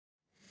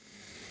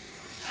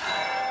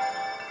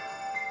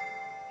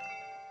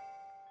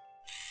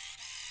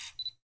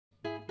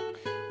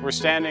We're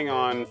standing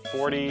on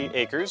 40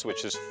 acres,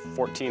 which is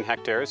 14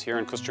 hectares here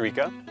in Costa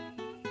Rica.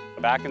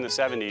 Back in the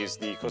 70s,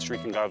 the Costa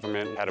Rican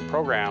government had a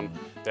program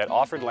that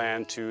offered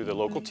land to the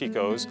local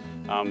ticos.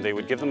 They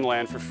would give them the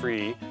land for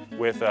free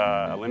with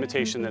a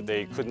limitation that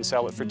they couldn't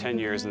sell it for 10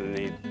 years and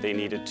then they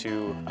needed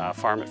to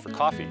farm it for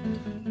coffee.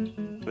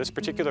 This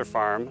particular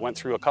farm went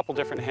through a couple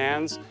different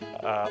hands,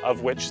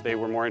 of which they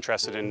were more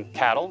interested in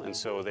cattle, and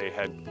so they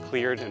had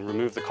cleared and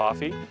removed the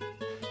coffee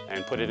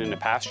and put it into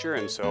pasture,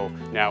 and so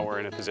now we're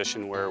in a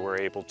position where we're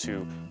able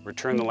to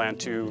return the land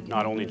to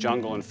not only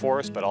jungle and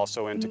forest, but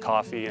also into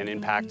coffee and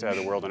impact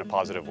the world in a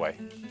positive way.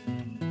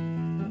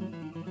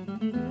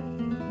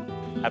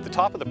 At the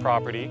top of the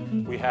property,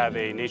 we have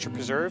a nature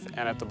preserve,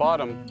 and at the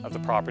bottom of the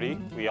property,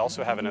 we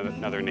also have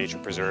another nature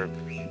preserve.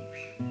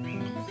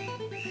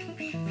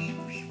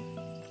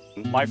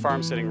 My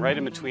farm sitting right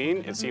in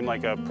between, it seemed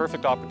like a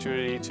perfect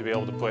opportunity to be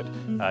able to put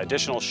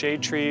additional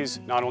shade trees,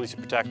 not only to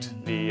protect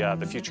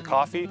the future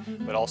coffee,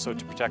 but also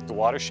to protect the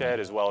watershed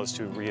as well as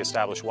to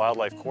reestablish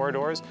wildlife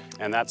corridors.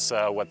 And that's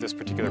what this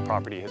particular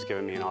property has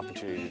given me an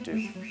opportunity to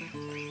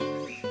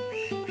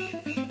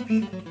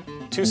do.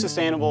 Two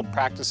sustainable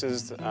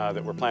practices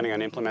that we're planning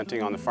on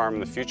implementing on the farm in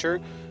the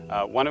future,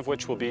 one of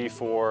which will be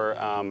for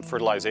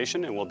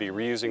fertilization, and we'll be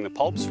reusing the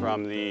pulps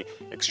from the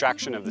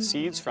extraction of the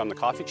seeds from the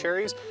coffee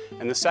cherries.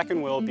 And the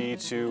second will be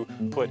to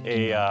put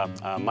a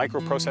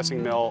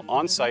micro-processing mill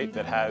on site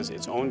that has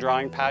its own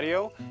drying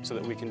patio so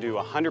that we can do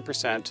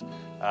 100%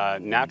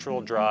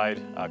 natural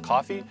dried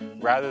coffee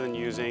rather than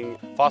using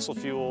fossil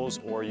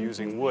fuels or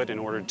using wood in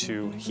order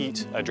to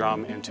heat a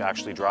drum and to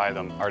actually dry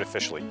them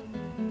artificially.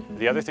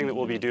 The other thing that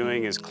we'll be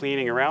doing is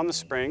cleaning around the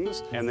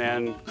springs and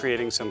then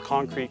creating some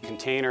concrete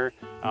container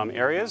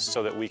areas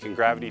so that we can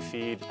gravity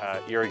feed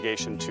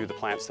irrigation to the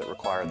plants that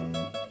require them.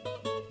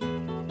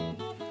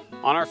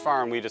 On our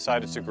farm, we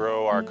decided to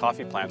grow our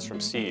coffee plants from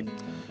seed.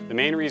 The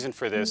main reason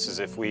for this is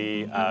if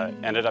we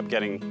ended up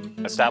getting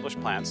established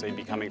plants, they'd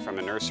be coming from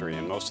a nursery,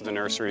 and most of the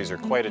nurseries are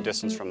quite a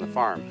distance from the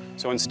farm.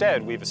 So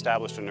instead, we've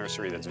established a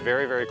nursery that's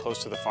very, very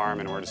close to the farm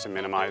in order to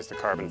minimize the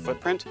carbon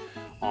footprint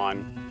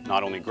on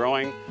not only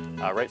growing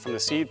right from the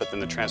seed, but then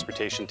the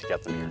transportation to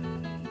get them here.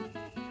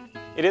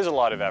 It is a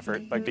lot of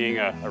effort, but being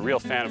a real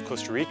fan of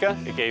Costa Rica,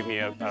 it gave me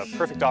a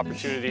perfect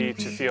opportunity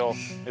to feel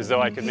as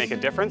though I could make a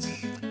difference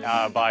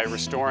by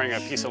restoring a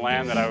piece of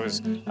land that I was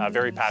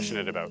very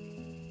passionate about.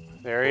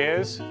 There he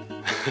is.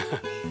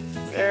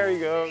 There he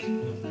goes.